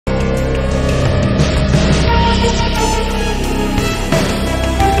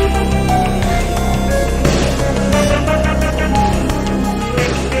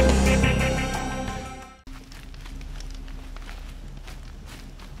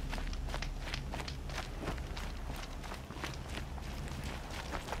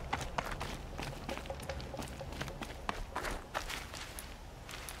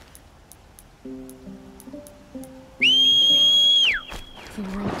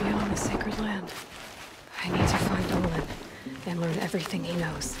beyond the sacred land. I need to find Olin and learn everything he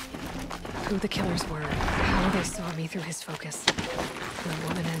knows. Who the killers were, how they saw me through his focus, who the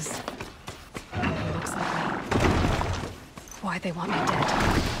woman is, who looks like me, why they want me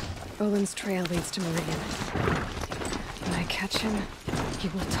dead. Olin's trail leads to Meridian. When I catch him, he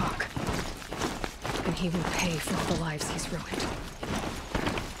will talk. And he will pay for all the lives he's ruined.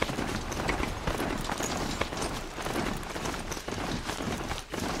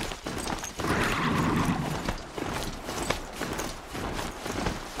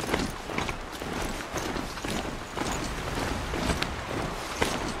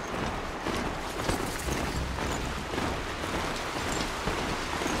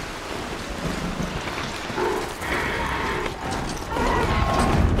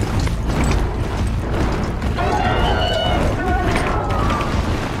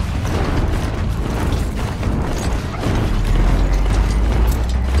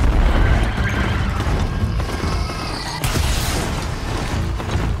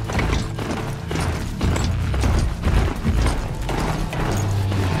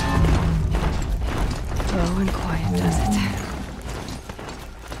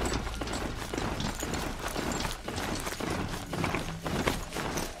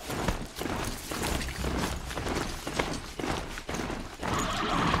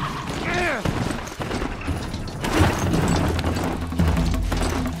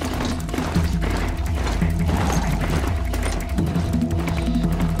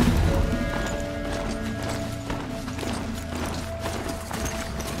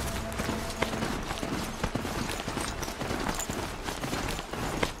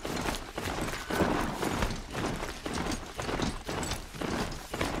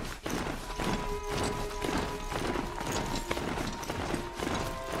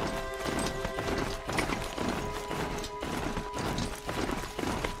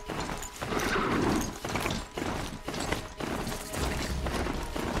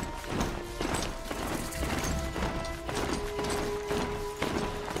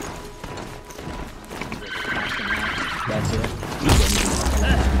 That's it.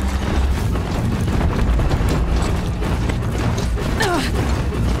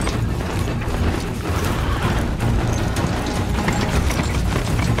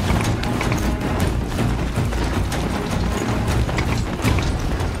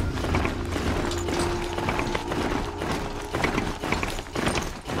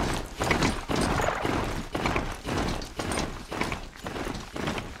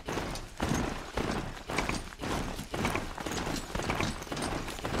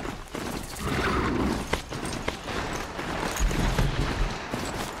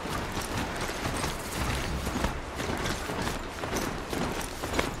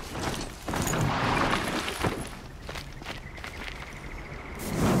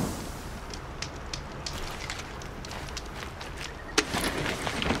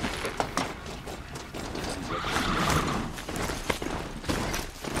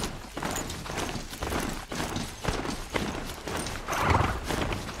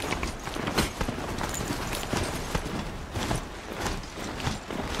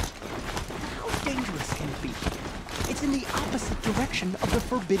 Of the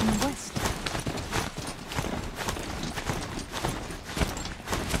Forbidden West.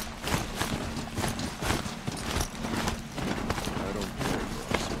 I don't care,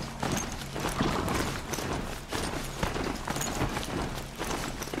 Russell.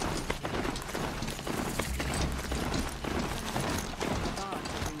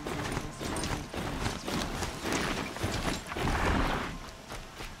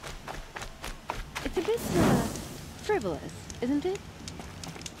 It's a bit, frivolous, isn't it?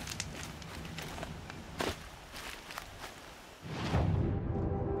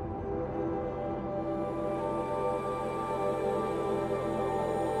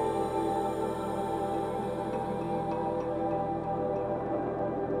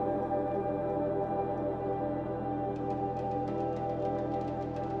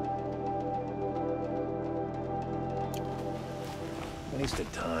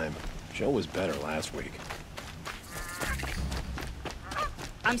 Wasted time. Show was better last week.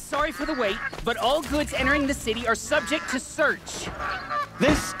 I'm sorry for the wait, but all goods entering the city are subject to search.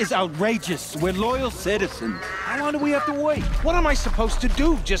 This is outrageous. We're loyal citizens. How long do we have to wait? What am I supposed to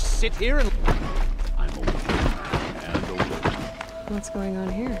do? Just sit here and... I'm over and over. What's going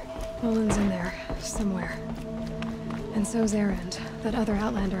on here? Olin's in there, somewhere. And so's Erend, that other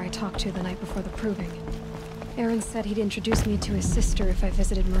Outlander I talked to the night before the proving. Erend said he'd introduce me to his sister if I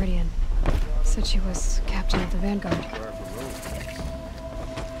visited Meridian. Said she was captain of the Vanguard.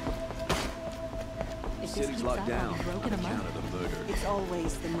 The city's locked down on account of the It's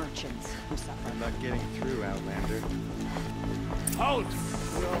always the merchants who suffer. I'm not getting through, Outlander. Halt!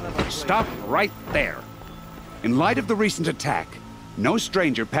 Stop right there. In light of the recent attack, no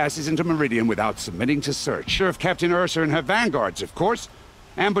stranger passes into Meridian without submitting to search. Sheriff Captain Ursa and her vanguards, of course.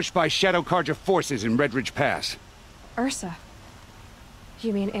 Ambushed by Shadow Carja forces in Redridge Pass. Ursa?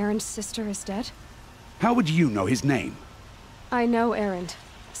 You mean Aaron's sister is dead? How would you know his name? I know Aaron.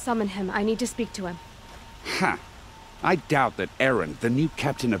 Summon him. I need to speak to him. Ha! I doubt that Aaron, the new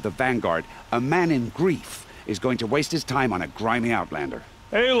captain of the Vanguard, a man in grief, is going to waste his time on a grimy Outlander.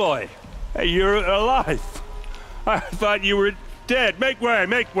 Aloy! Hey, you're alive! I thought you were dead. Make way,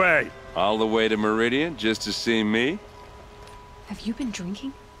 make way! All the way to Meridian just to see me? Have you been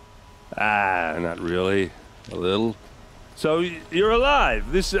drinking? Ah, not really. A little. So, you're alive.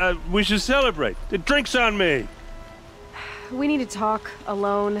 We should celebrate. The drink's on me. We need to talk,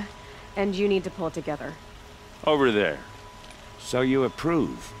 alone, and you need to pull it together. Over there. So you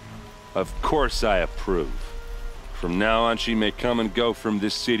approve? Of course I approve. From now on, she may come and go from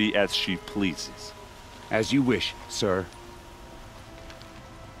this city as she pleases. As you wish, sir.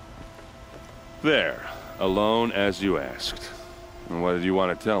 There. Alone as you asked. And what did you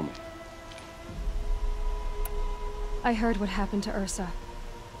want to tell me? I heard what happened to Ursa.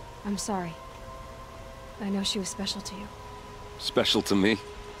 I'm sorry. I know she was special to you. Special to me?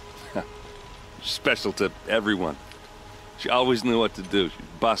 Special to everyone. She always knew what to do. She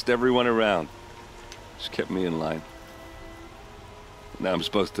bossed everyone around. She kept me in line. Now I'm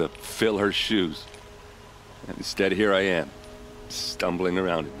supposed to fill her shoes. And instead, here I am, stumbling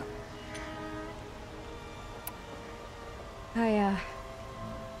around in them.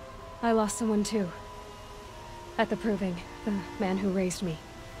 I lost someone too. At the Proving, the man who raised me.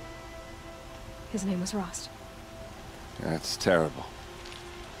 His name was Rost. That's terrible.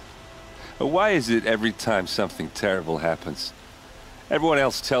 But why is it every time something terrible happens, everyone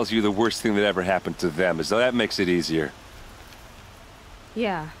else tells you the worst thing that ever happened to them, as though that makes it easier?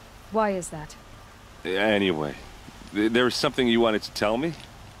 Yeah, why is that? Anyway, there was something you wanted to tell me?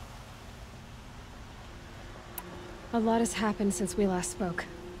 A lot has happened since we last spoke.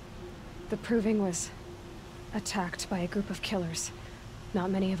 The Proving was attacked by a group of killers.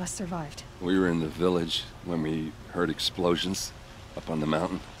 Not many of us survived. We were in the village when we heard explosions up on the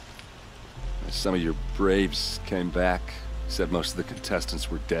mountain. Some of your braves came back, said most of the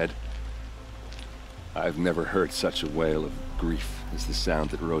contestants were dead. I've never heard such a wail of grief as the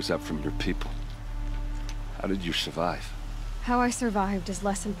sound that rose up from your people. How did you survive? How I survived is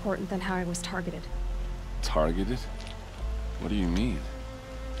less important than how I was targeted. Targeted? What do you mean?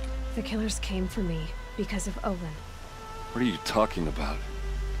 The killers came for me because of Olin. What are you talking about?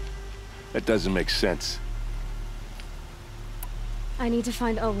 That doesn't make sense. I need to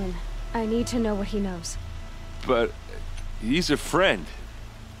find Olin. I need to know what he knows. But he's a friend.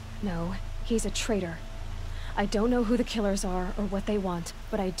 No, he's a traitor. I don't know who the killers are or what they want,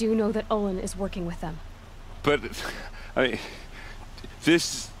 but I do know that Olin is working with them. But, I mean,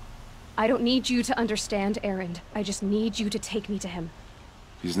 this... I don't need you to understand, Aaron. I just need you to take me to him.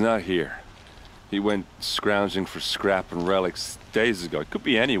 He's not here. He went scrounging for scrap and relics days ago. It could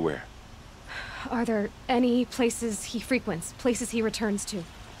be anywhere. Are there any places he frequents, places he returns to?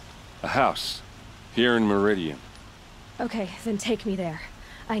 A house. Here in Meridian. Okay, then take me there.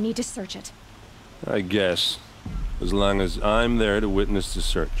 I need to search it. I guess. As long as I'm there to witness the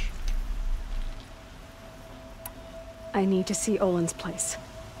search. I need to see Olin's place.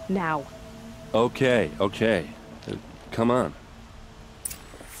 Now. Okay. Come on.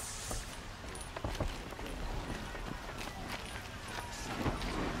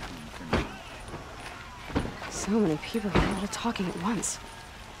 So many people are all talking at once.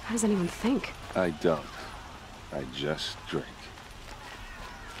 How does anyone think? I don't. I just drink.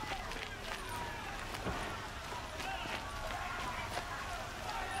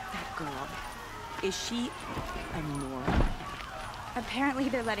 That girl. Is she a Nora? Apparently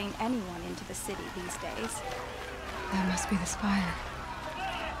they're letting anyone into the city these days. That must be the spire.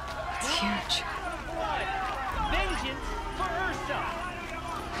 It's huge. Vengeance for Ursa!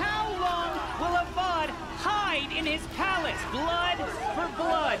 How long will Avad hide in his palace? Blood for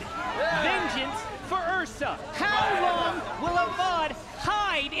blood. Vengeance for Ursa. How long will Avad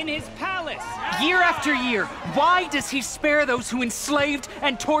hide in his palace? Year after year, why does he spare those who enslaved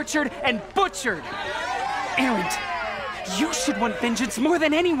and tortured and butchered? Erend, you should want vengeance more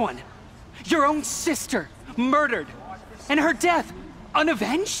than anyone. Your own sister, murdered, and her death,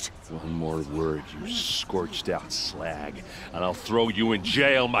 unavenged? One more word, you scorched out slag, and I'll throw you in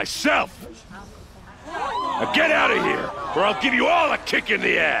jail myself! Now get out of here, or I'll give you all a kick in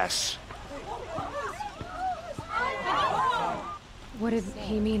the ass! What did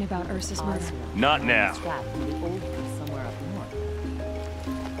he mean about Ursa's murder? Not now. Trapped in the old place somewhere up north.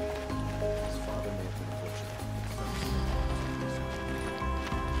 His father may have been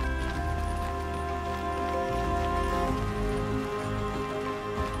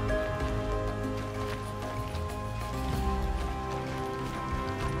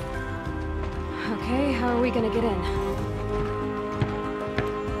Okay, how are we gonna get in?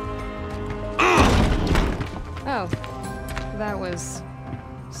 Oh, that was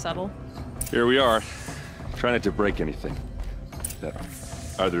subtle. Here we are. Try not to break anything.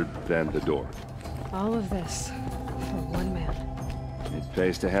 Other than the door. All of this for one man. It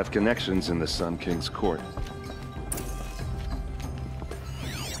pays to have connections in the Sun King's court.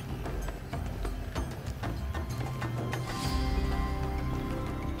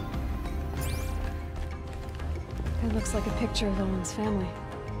 It looks like a picture of Owen's family.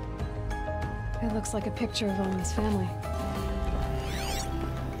 It looks like a picture of Owen's family.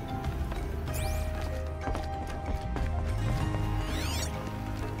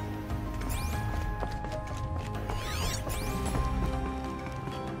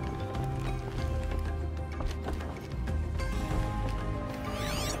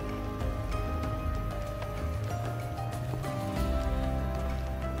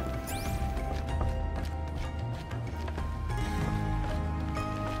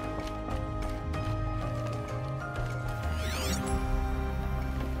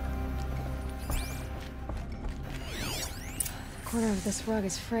 The corner of this rug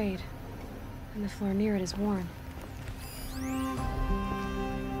is frayed, and the floor near it is worn.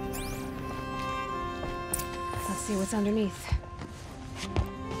 Let's see what's underneath.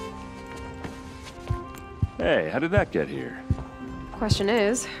 Hey, how did that get here? Question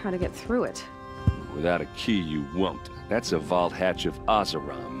is, how to get through it. Without a key, you won't. That's a vault hatch of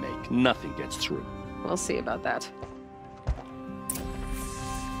Oseram make. Nothing gets through. We'll see about that.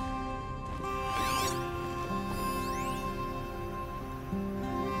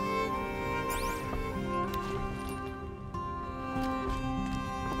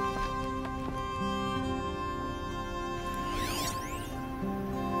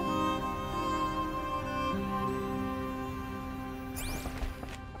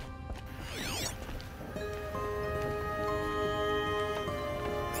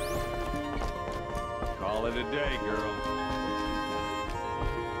 Call it a day, girl.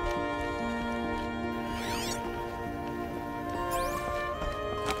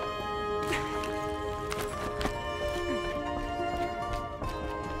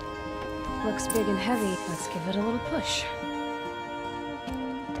 Looks big and heavy. Let's give it a little push.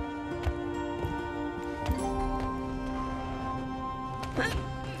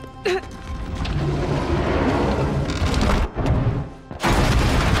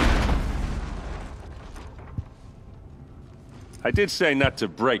 I did say not to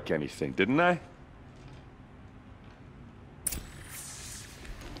break anything, didn't I?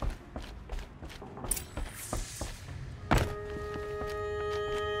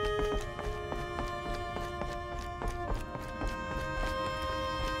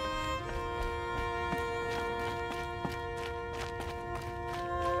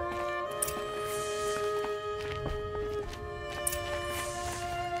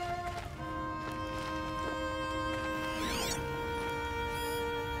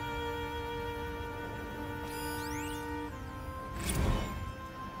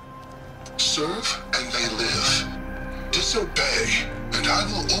 Serve and they live. Disobey, and I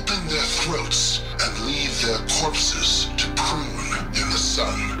will open their throats and leave their corpses to prune in the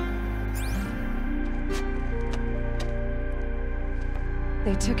sun.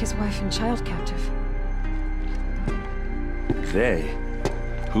 They took his wife and child captive. They?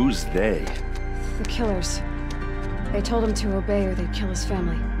 Who's they? The killers. They told him to obey or they'd kill his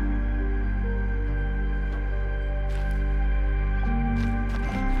family.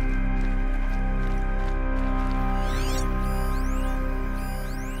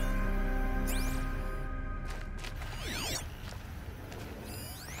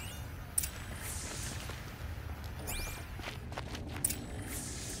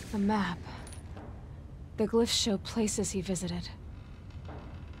 A map. The glyphs show places he visited.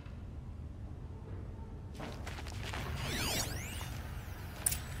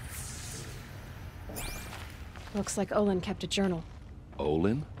 Looks like Olin kept a journal.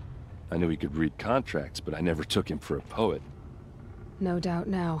 Olin? I knew he could read contracts, but I never took him for a poet. No doubt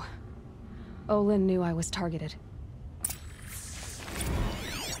now. Olin knew I was targeted.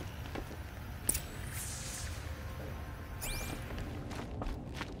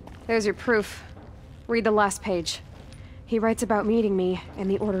 There's your proof. Read the last page. He writes about meeting me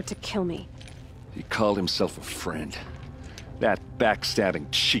and the order to kill me. He called himself a friend. That backstabbing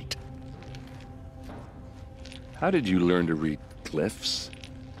cheat. How did you learn to read glyphs?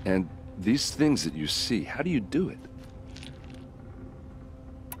 And these things that you see, how do you do it?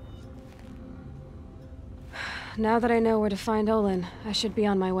 Now that I know where to find Olin, I should be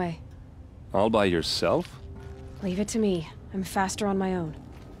on my way. All by yourself? Leave it to me. I'm faster on my own.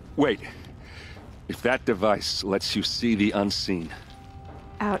 Wait. If that device lets you see the unseen...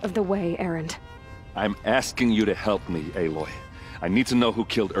 Out of the way, Erend. I'm asking you to help me, Aloy. I need to know who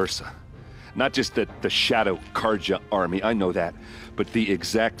killed Ursa. Not just the Shadow Karja army, I know that, but the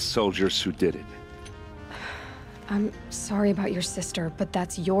exact soldiers who did it. I'm sorry about your sister, but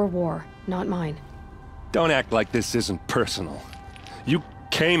that's your war, not mine. Don't act like this isn't personal. You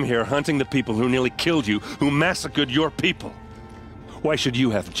came here hunting the people who nearly killed you, who massacred your people. Why should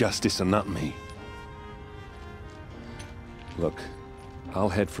you have justice and not me? Look, I'll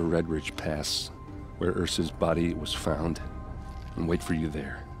head for Red Ridge Pass, where Ursa's body was found, and wait for you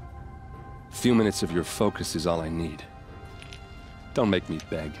there. A few minutes of your focus is all I need. Don't make me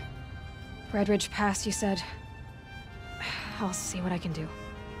beg. Red Ridge Pass, you said? I'll see what I can do.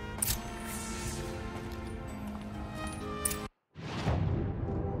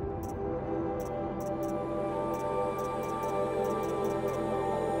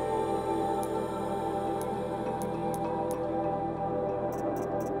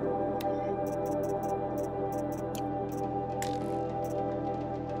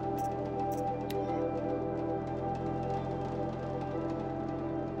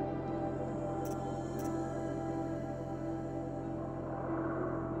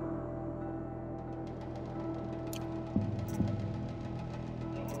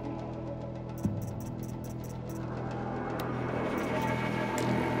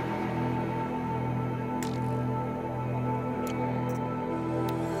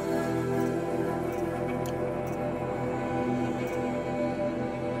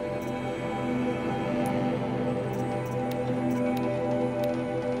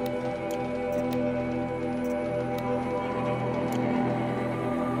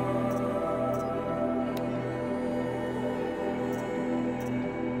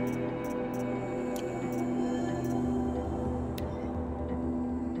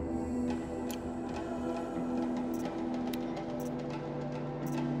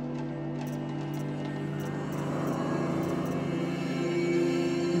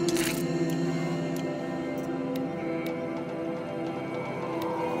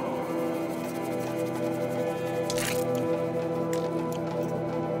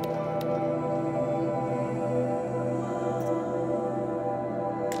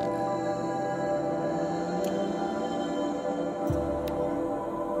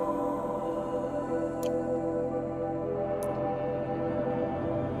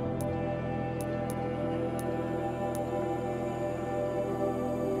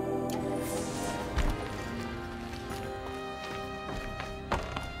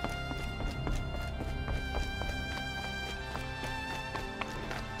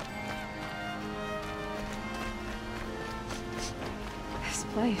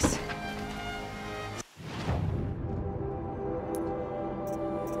 Place.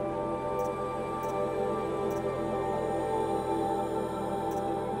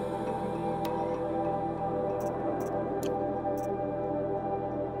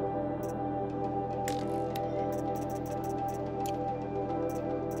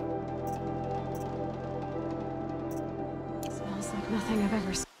 Smells like nothing I've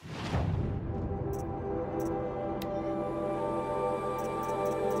ever seen.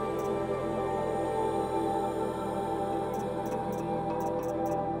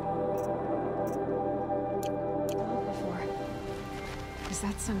 Is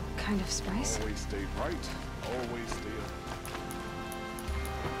that some kind of spice? Always stay right. Always stay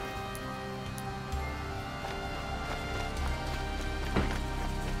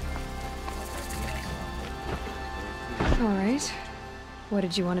All right. What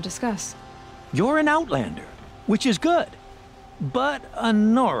did you want to discuss? You're an Outlander, which is good. But a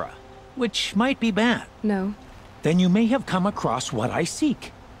Nora, which might be bad. No. Then you may have come across what I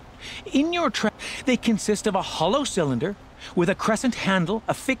seek. In your trap, they consist of a hollow cylinder with a crescent handle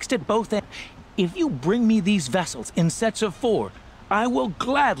affixed at both ends. If you bring me these vessels in sets of 4, I will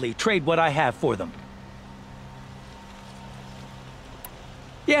gladly trade what I have for them.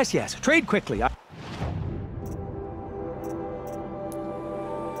 Yes, trade quickly.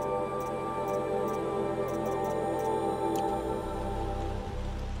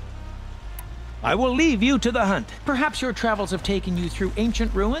 I will leave you to the hunt. Perhaps your travels have taken you through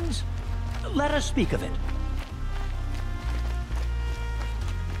ancient ruins? Let us speak of it.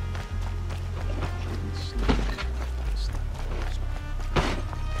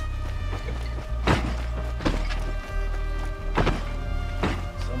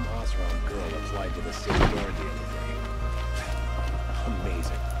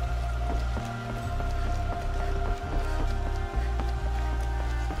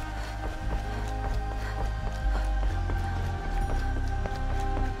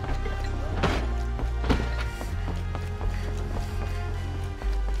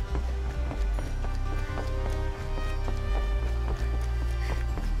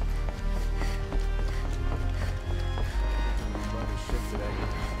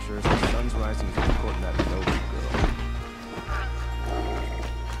 Nice of you for courting that Nova girl.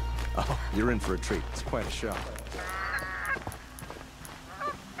 Oh, you're in for a treat. It's quite a show.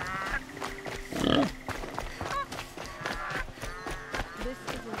 This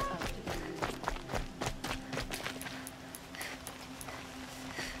is what's up to you.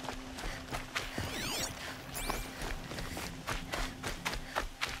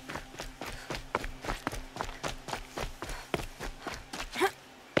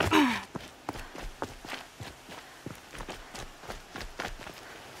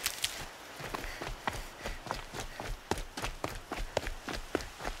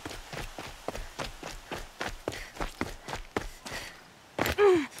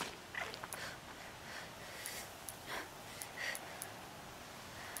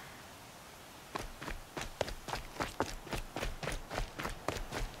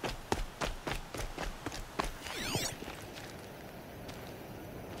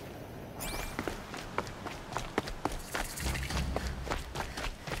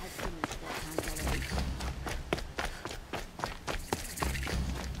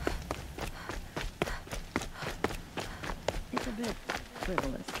 It's a bit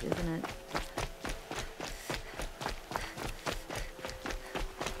frivolous, isn't it?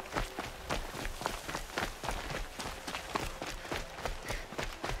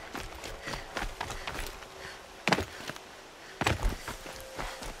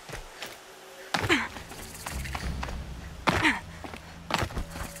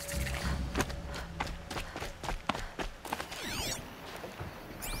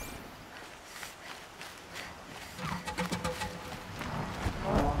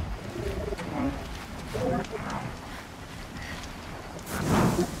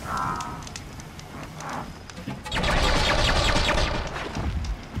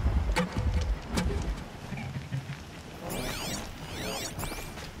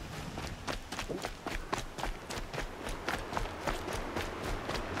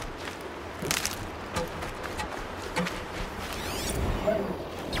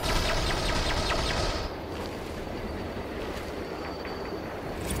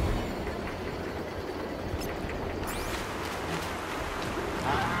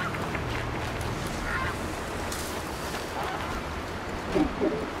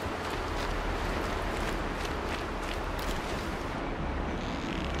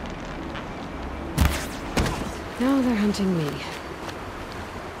 Now they're hunting me.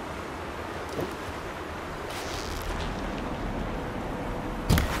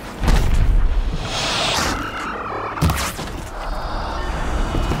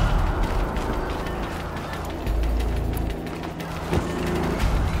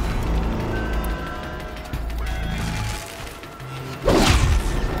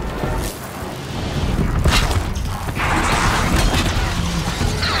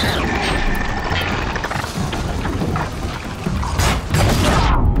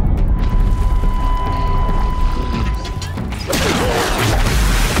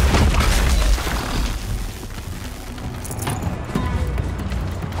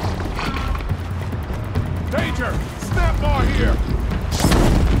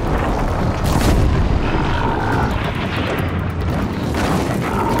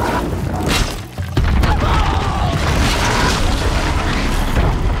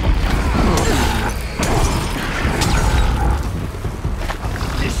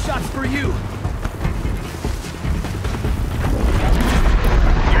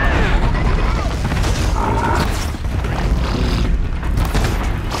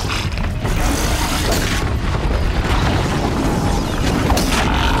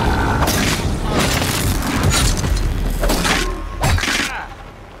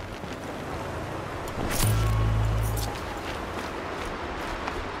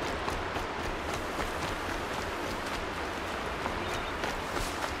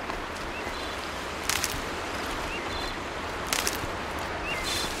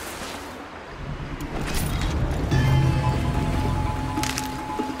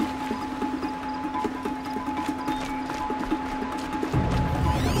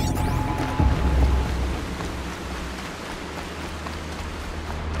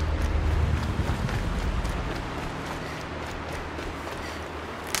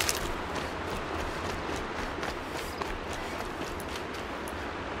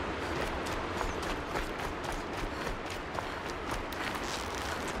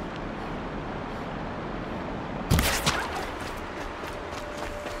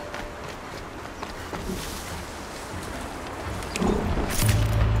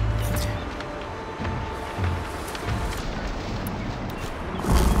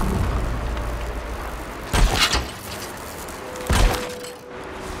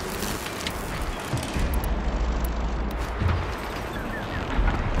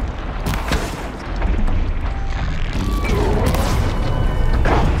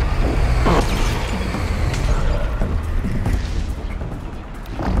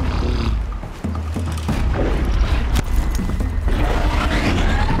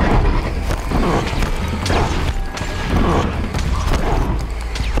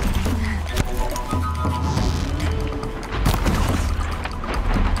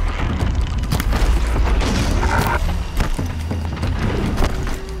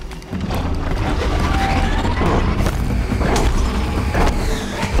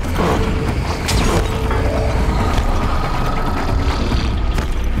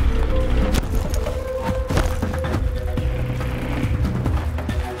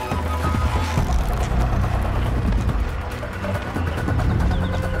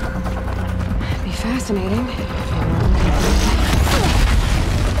 Fascinating.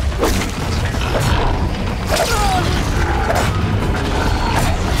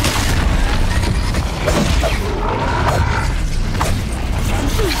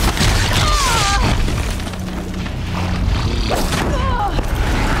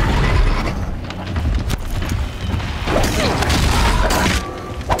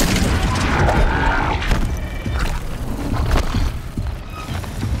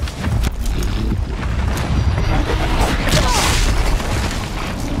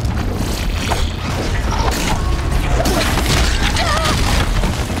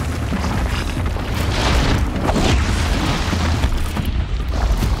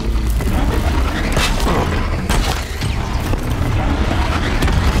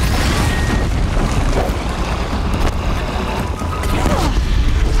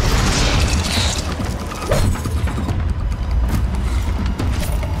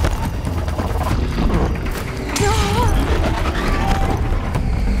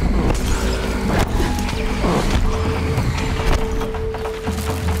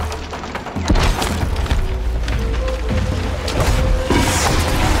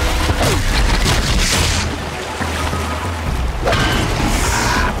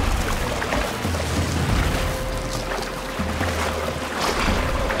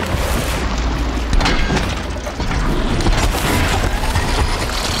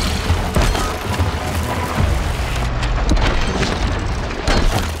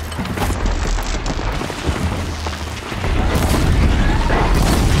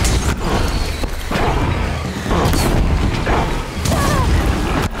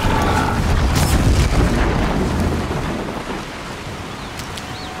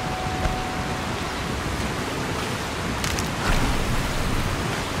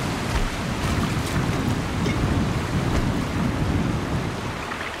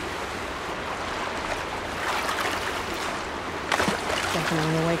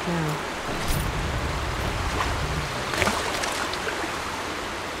 Definitely awake now.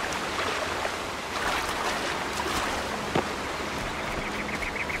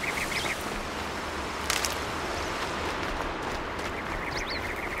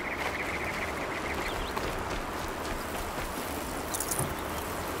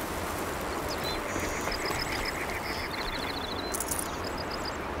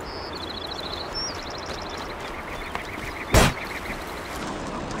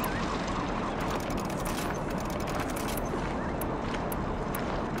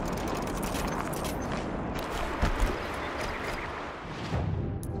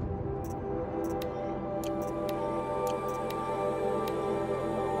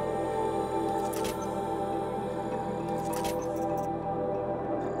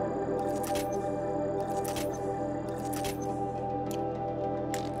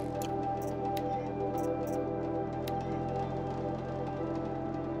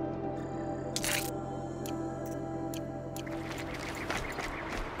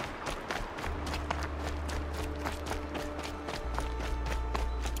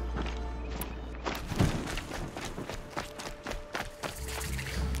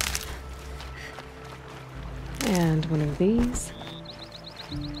 And one of these.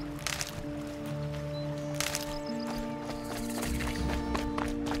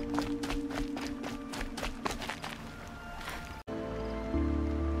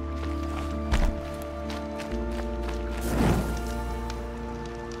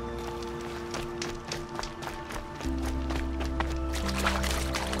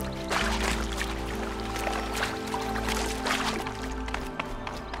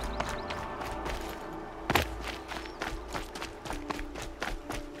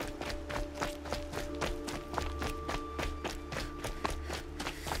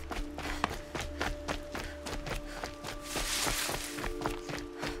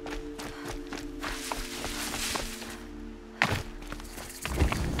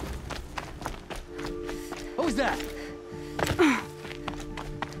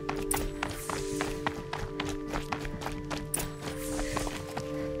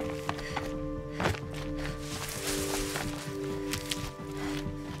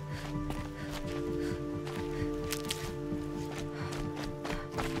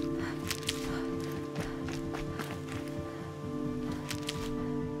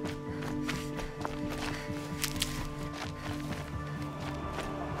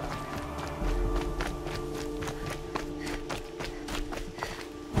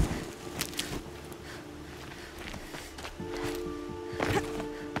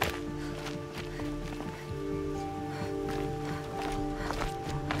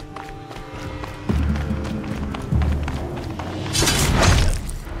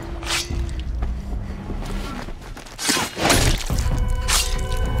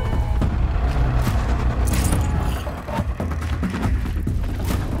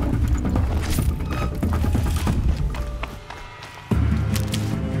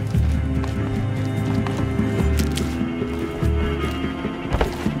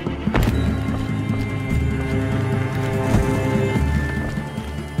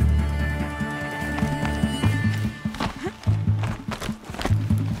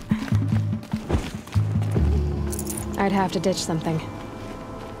 I'd have to ditch something.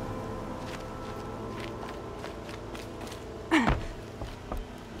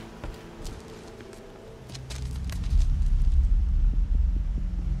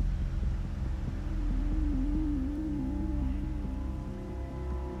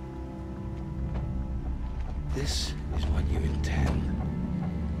 This is what you intend.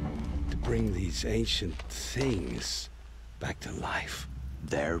 To bring these ancient things back to life.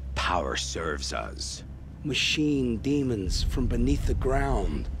 Their power serves us. Machine demons from beneath the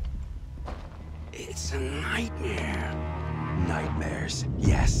ground. It's a nightmare. Nightmares.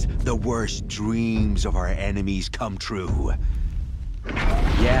 Yes, the worst dreams of our enemies come true.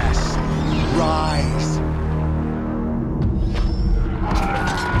 Yes, rise!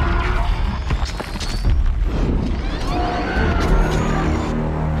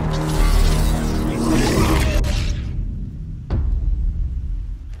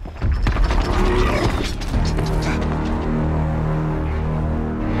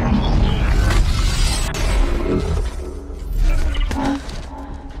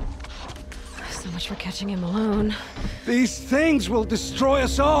 Catching him alone. These things will destroy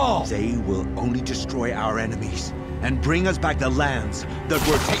us all! They will only destroy our enemies and bring us back the lands that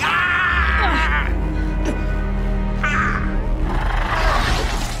were taken. Ah!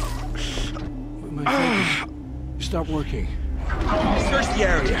 My focus. Stop working. Search the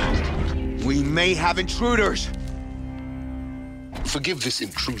area. We may have intruders. Forgive this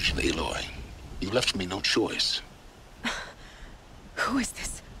intrusion, Aloy. You left me no choice. Who is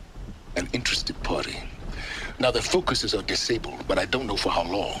this? An interested party. Now their focuses are disabled, but I don't know for how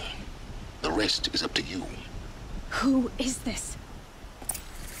long. The rest is up to you. Who is this?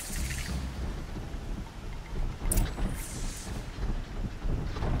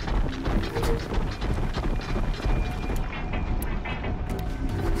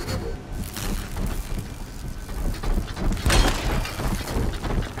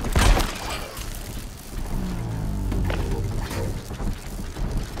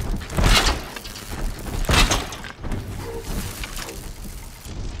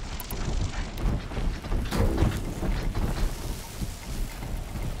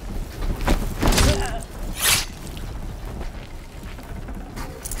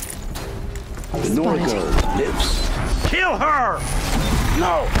 Norgo lives. Kill her!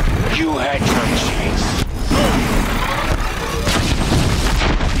 No! You had your chance.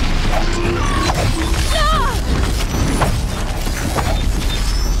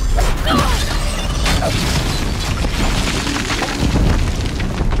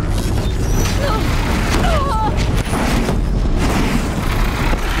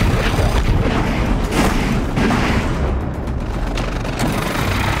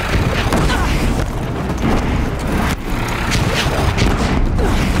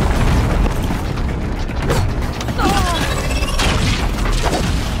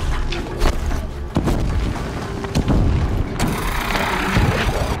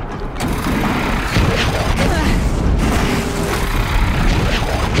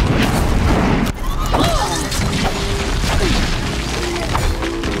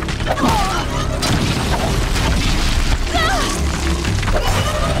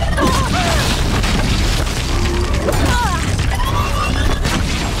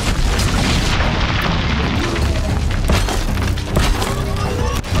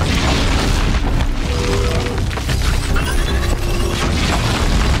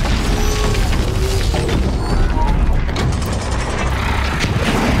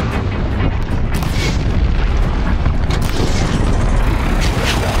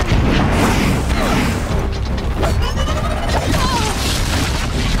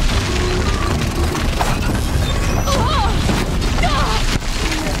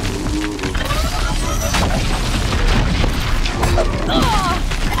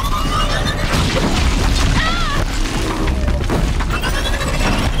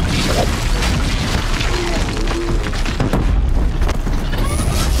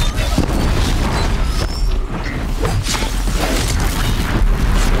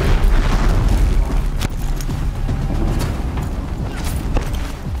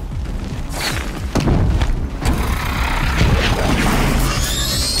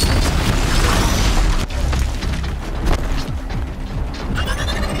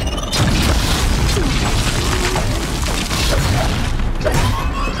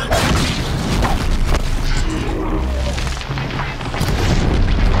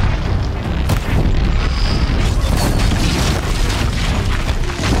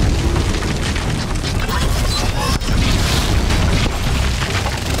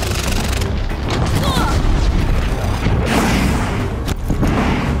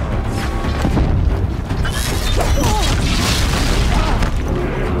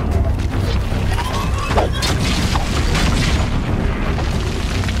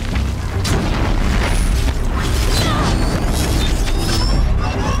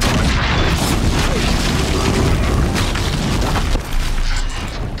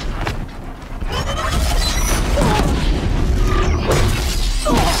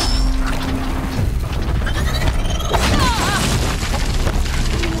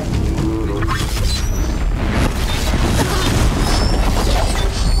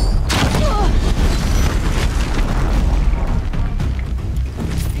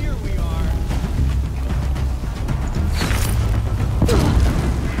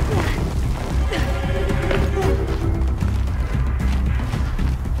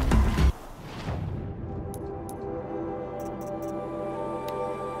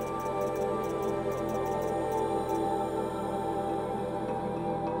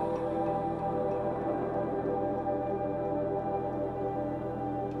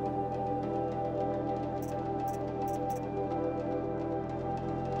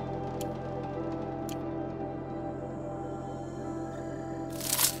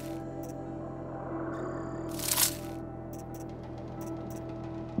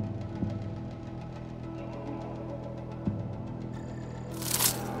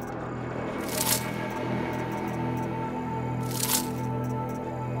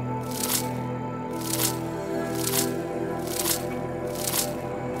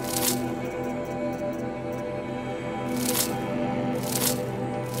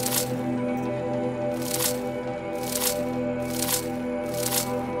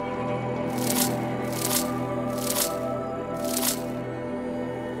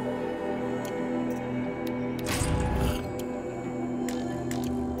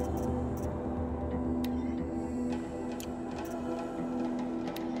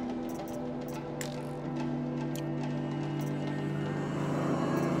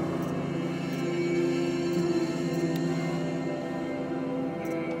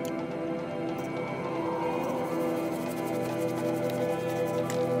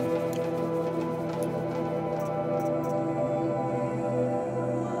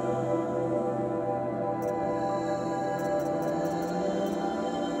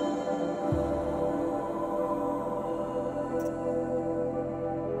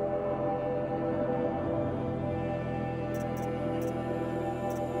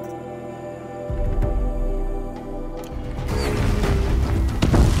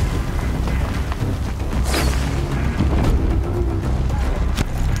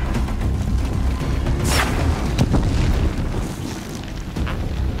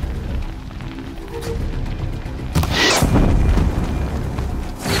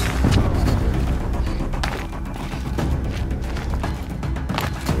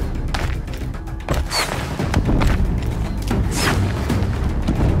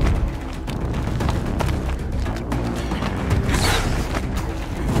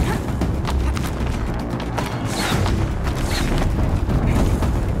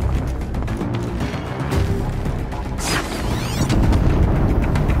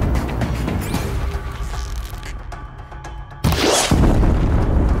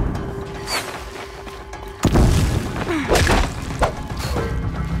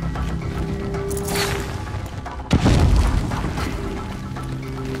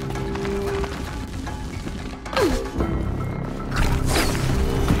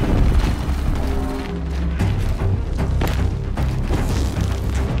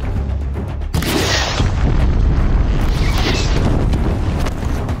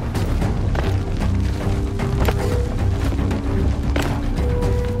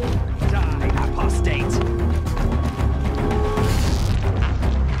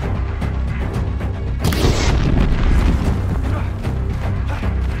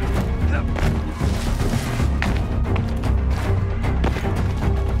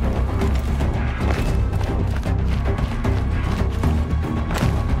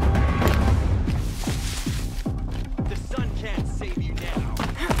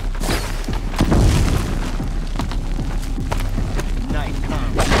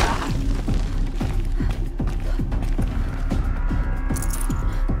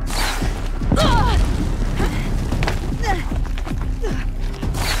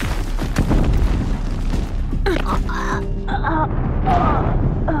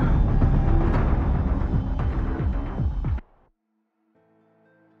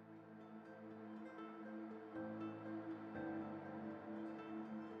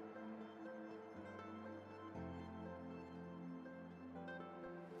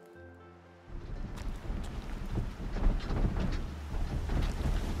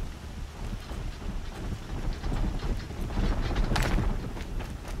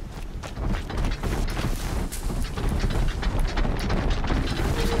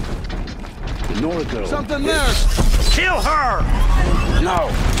 more ago. Something there! Kill her! No,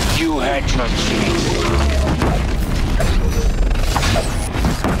 you had your chance.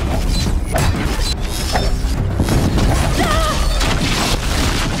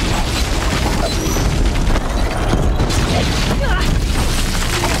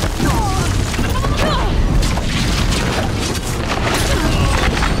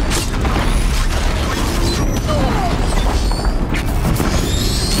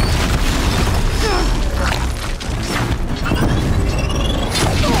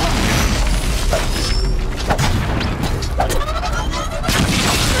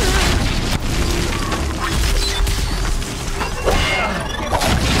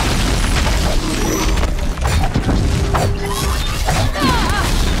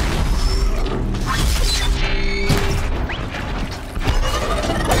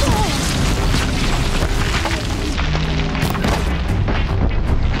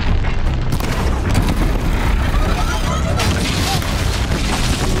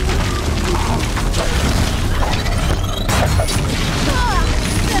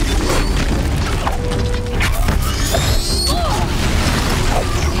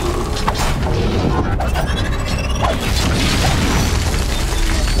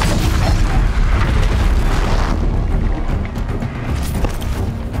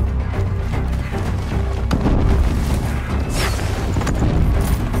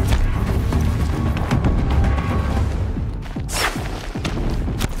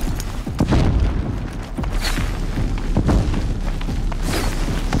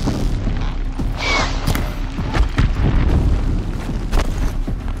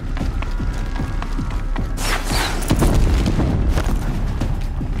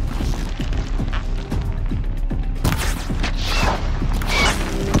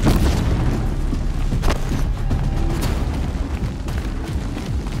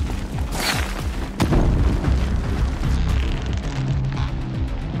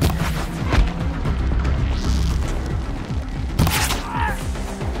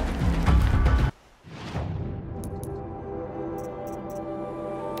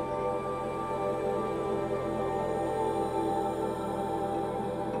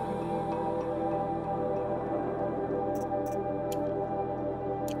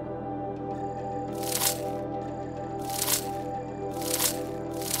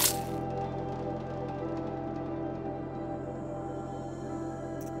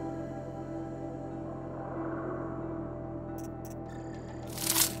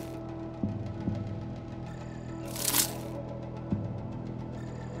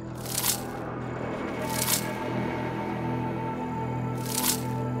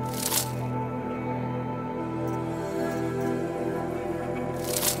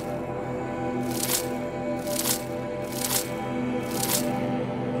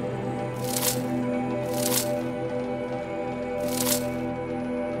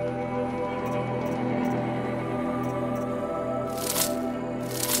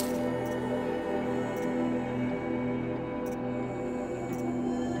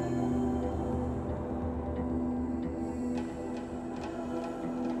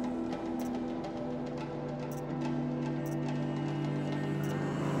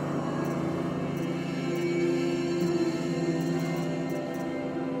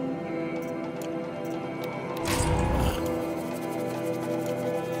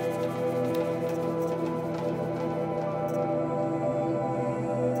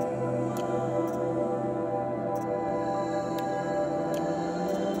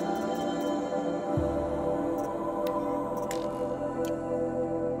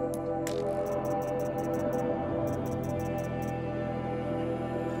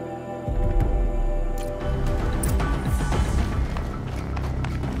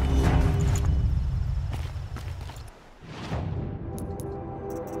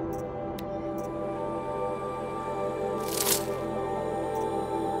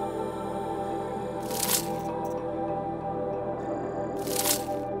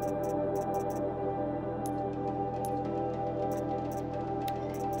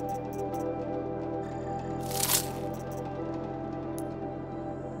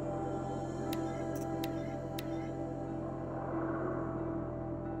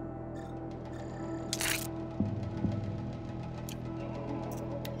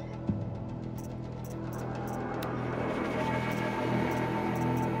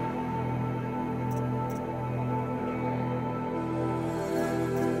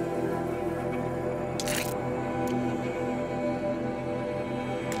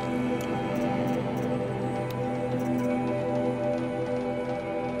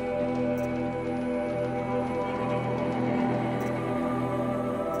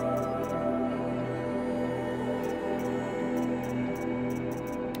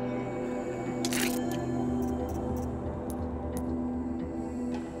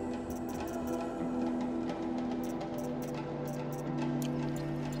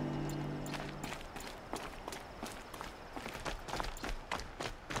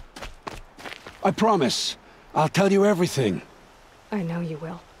 I promise. I'll tell you everything. I know you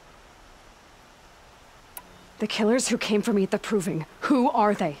will. The killers who came for me at the Proving, who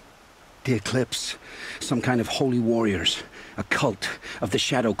are they? The Eclipse. Some kind of holy warriors. A cult of the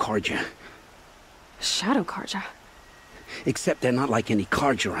Shadow Carja. Shadow Carja? Except they're not like any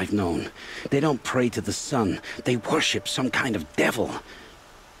Carja I've known. They don't pray to the sun. They worship some kind of devil.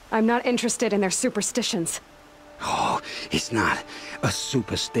 I'm not interested in their superstitions. Oh, it's not a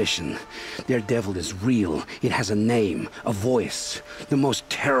superstition. Their devil is real. It has a name, a voice. The most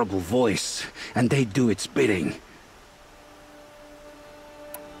terrible voice. And they do its bidding.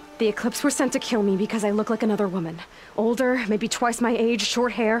 The Eclipse were sent to kill me because I look like another woman. Older, maybe twice my age,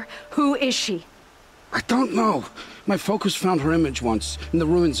 short hair. Who is she? I don't know. My focus found her image once, in the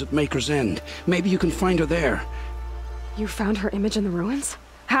ruins at Maker's End. Maybe you can find her there. You found her image in the ruins?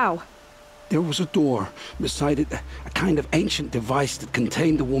 How? There was a door. Beside it, a kind of ancient device that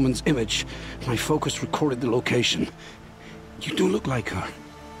contained the woman's image. My focus recorded the location. You do look like her.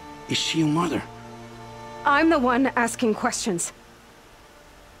 Is she your mother? I'm the one asking questions.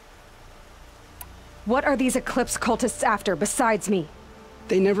 What are these Eclipse cultists after, besides me?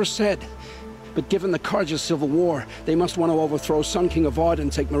 They never said. But given the Carja civil war, they must want to overthrow Sun King Avad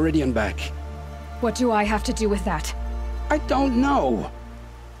and take Meridian back. What do I have to do with that? I don't know.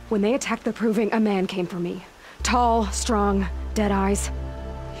 When they attacked the Proving, a man came for me. Tall, strong, dead eyes.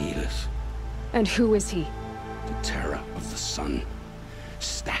 Helis. And who is he? The terror of the sun.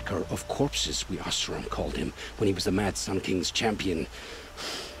 Stacker of corpses, we Oseram called him, when he was the Mad Sun King's champion.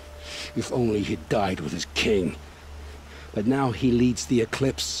 If only he'd died with his king. But now he leads the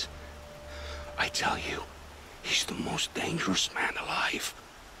Eclipse. I tell you, he's the most dangerous man alive.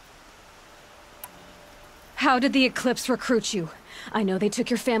 How did the Eclipse recruit you? I know they took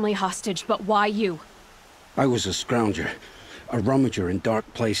your family hostage, but why you? I was a scrounger, a rummager in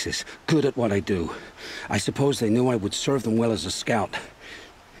dark places, good at what I do. I suppose they knew I would serve them well as a scout.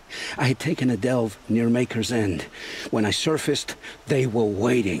 I had taken a delve near Maker's End. When I surfaced, they were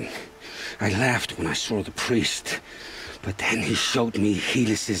waiting. I laughed when I saw the priest, but then he showed me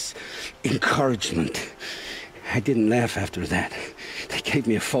Helis's encouragement. I didn't laugh after that. They gave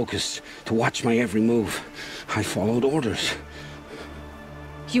me a focus to watch my every move. I followed orders.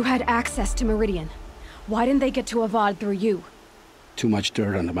 You had access to Meridian. Why didn't they get to Avad through you? Too much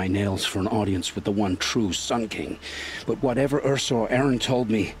dirt under my nails for an audience with the one true Sun King. But whatever Ursa or Aaron told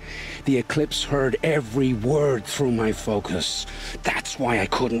me, the Eclipse heard every word through my focus. That's why I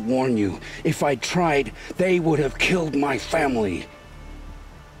couldn't warn you. If I'd tried, they would have killed my family.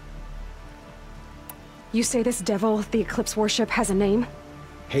 You say this devil the Eclipse worship has a name?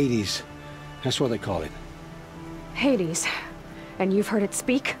 Hades. That's what they call it. Hades. And you've heard it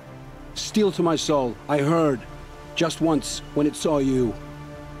speak? Steel to my soul, I heard. Just once, when it saw you.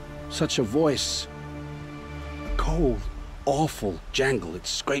 Such a voice. A cold, awful jangle. It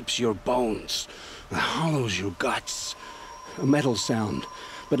scrapes your bones. It hollows your guts. A metal sound,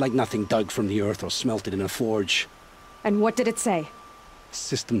 but like nothing dug from the earth or smelted in a forge. And what did it say?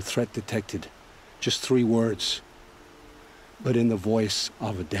 System threat detected. Just 3 words. But in the voice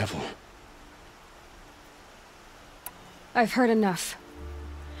of a devil. I've heard enough.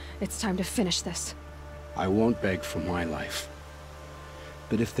 It's time to finish this. I won't beg for my life.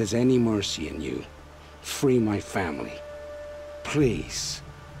 But if there's any mercy in you, free my family. Please.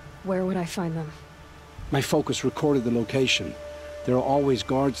 Where would I find them? My focus recorded the location. There are always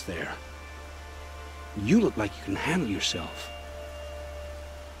guards there. You look like you can handle yourself.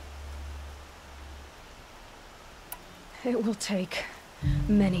 It will take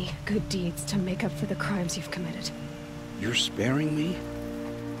many good deeds to make up for the crimes you've committed. You're sparing me?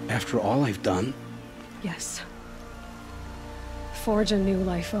 After all I've done? Yes. Forge a new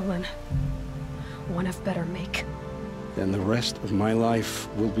life, Olin. One of better make. Then the rest of my life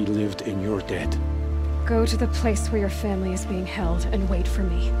will be lived in your debt. Go to the place where your family is being held and wait for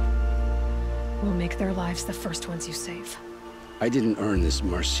me. We'll make their lives the first ones you save. I didn't earn this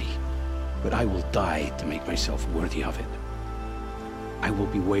mercy, but I will die to make myself worthy of it. I will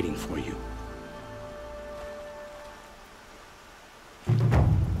be waiting for you.